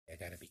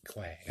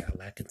quiet. I got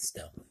lacking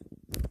stealth.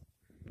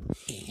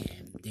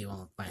 And they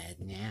won't find it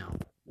now.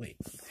 Wait,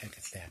 what the heck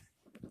is that?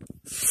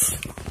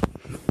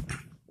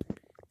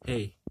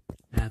 Hey,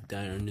 I have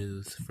dire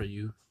news for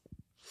you.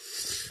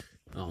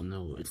 Oh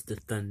no, it's the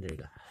Thunder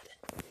God.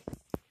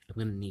 I'm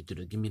gonna need you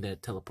to give me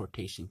that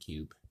teleportation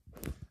cube.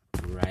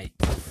 Right.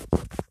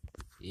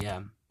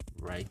 Yeah,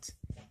 right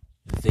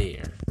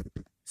there.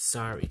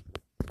 Sorry.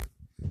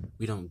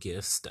 We don't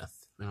give stuff.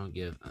 We don't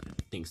give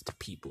things to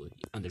people. You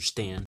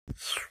understand?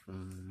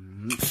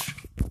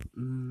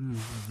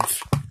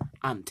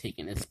 I'm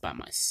taking this by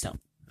myself.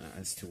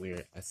 That's too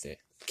weird. That's it.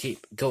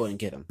 Keep go and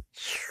get him.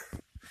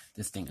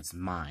 This thing is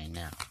mine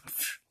now.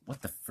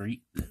 What the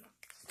freak?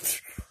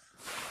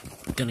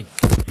 I'm gonna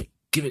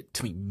give it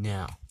to me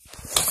now.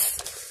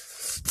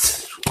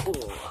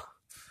 Oh.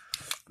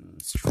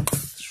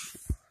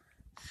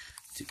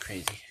 Too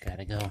crazy.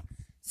 Gotta go.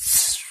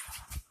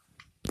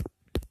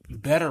 You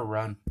better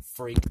run,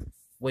 freak.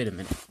 Wait a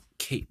minute.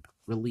 Cape.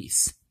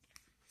 Release.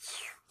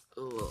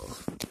 Ugh.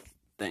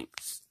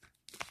 Thanks.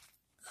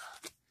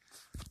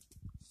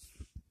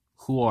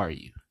 Who are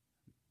you?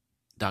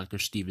 Dr.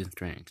 Stephen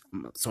Strange.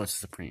 Source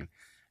Supreme.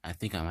 I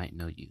think I might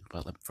know you,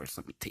 but first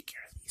let me take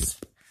care of these.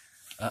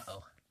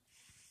 Uh-oh.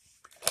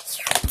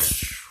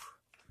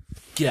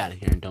 Get out of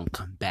here and don't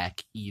come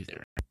back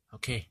either.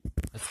 Okay,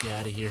 let's get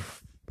out of here.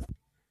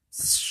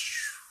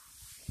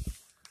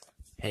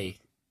 Hey,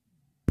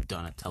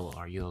 Donatello,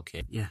 are you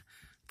okay? Yeah,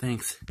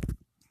 thanks.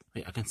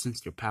 Wait, I can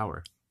sense your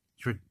power.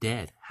 You're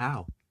dead.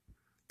 How?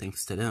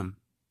 Thanks to them.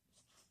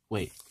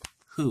 Wait,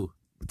 who?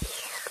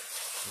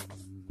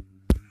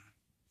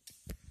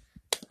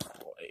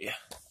 Boy.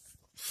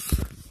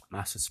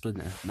 Master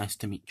Splinter, nice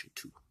to meet you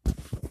too.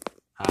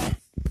 Hi.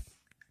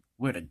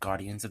 We're the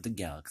Guardians of the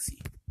Galaxy.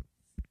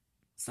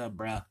 What's up,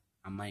 bro?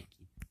 I'm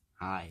Mikey.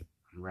 Hi,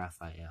 I'm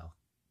Raphael.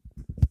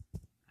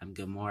 I'm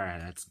Gamora,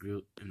 that's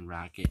Groot and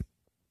Rocket.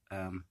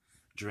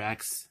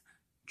 Drax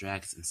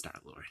and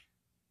Star-Lord.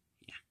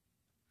 Yeah.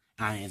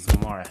 I am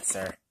Gamora,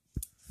 sir.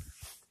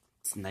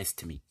 It's nice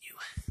to meet you.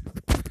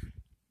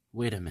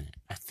 Wait a minute.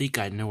 I think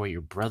I know where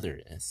your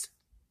brother is.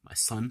 My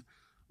son?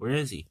 Where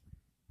is he?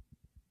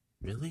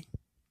 Really?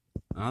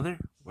 Mother?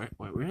 Where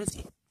is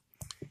he?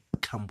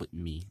 Come with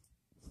me.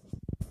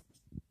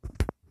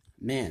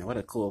 Man, what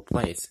a cool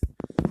place.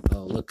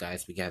 Oh, look,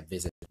 guys, we got a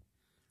visit.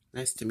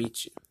 Nice to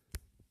meet you.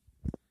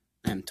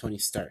 I'm Tony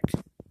Stark.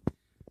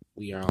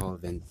 We are all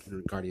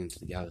Guardians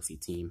of the Galaxy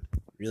team.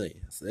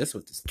 Really? So this is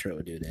what this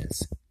turtle dude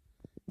is.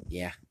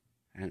 Yeah,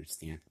 I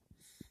understand.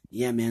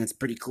 Yeah, man, it's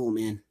pretty cool,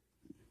 man.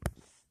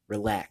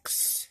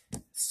 Relax.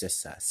 It's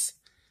just us.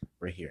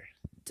 We're here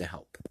to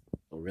help.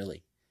 Oh,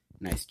 really?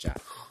 Nice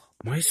job.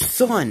 My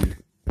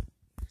son!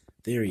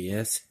 There he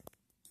is.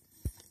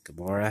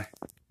 Gamora,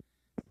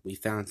 we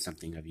found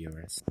something of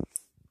yours.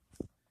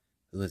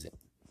 Who is it?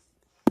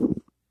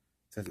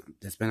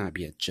 This better not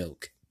be a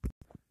joke.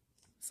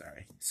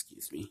 Sorry,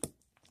 excuse me.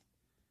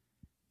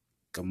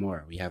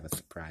 Gamora, we have a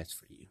surprise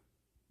for you.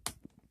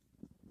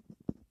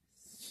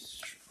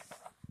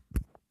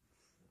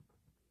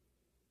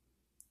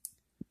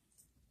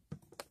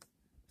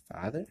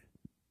 Father?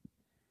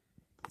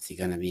 Is he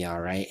gonna be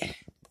alright?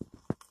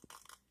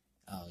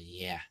 Oh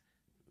yeah,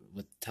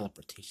 with the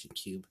teleportation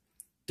cube.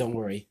 Don't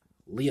worry,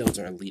 Leo's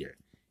our leader.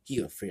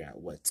 He'll figure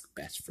out what's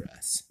best for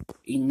us.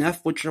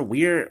 Enough with your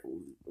weird...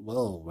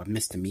 Whoa, I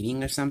missed a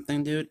meeting or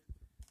something, dude?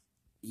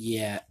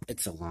 Yeah,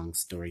 it's a long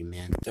story,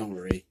 man. Don't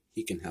worry,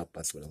 he can help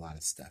us with a lot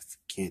of stuff.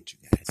 Can't you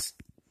guys?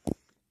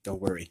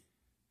 Don't worry.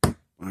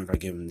 Whenever I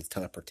give him this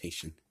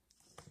teleportation.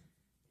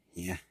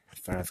 Yeah, I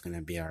thought it was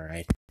gonna be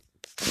alright.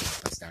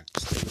 That's Dr.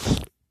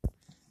 Strange.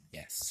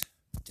 Yes,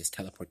 this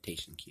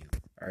teleportation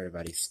cube.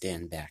 Everybody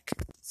stand back.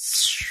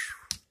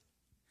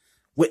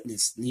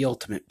 Witness the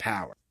ultimate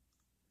power.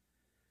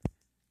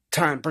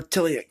 Time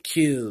Bertillion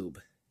Cube.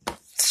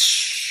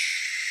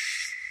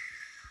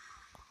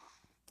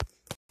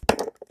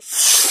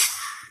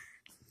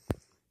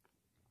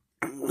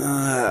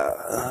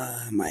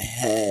 My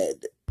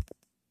head.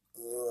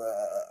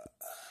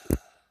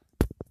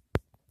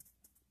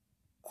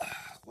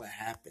 What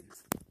happened?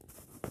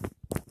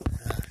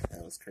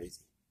 That was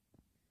crazy.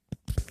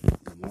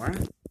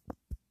 Gamora?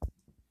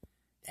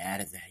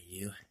 Dad, is that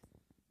you?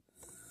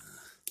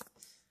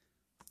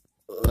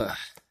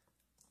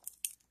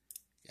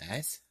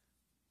 Guys?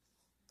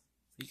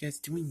 What are you guys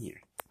doing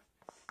here?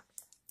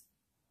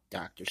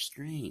 Doctor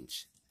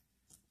Strange.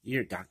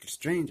 You're Doctor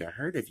Strange. I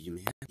heard of you,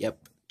 man.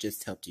 Yep,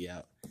 just helped you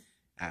out.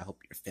 I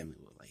hope your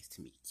family would like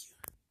to meet you.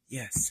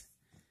 Yes,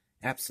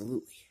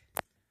 absolutely.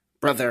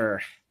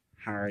 Brother,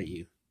 how are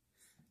you?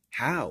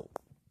 How?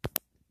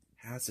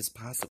 How is this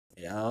possible?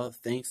 All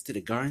thanks to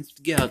the Guardians of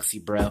the Galaxy,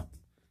 bro.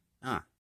 Ah,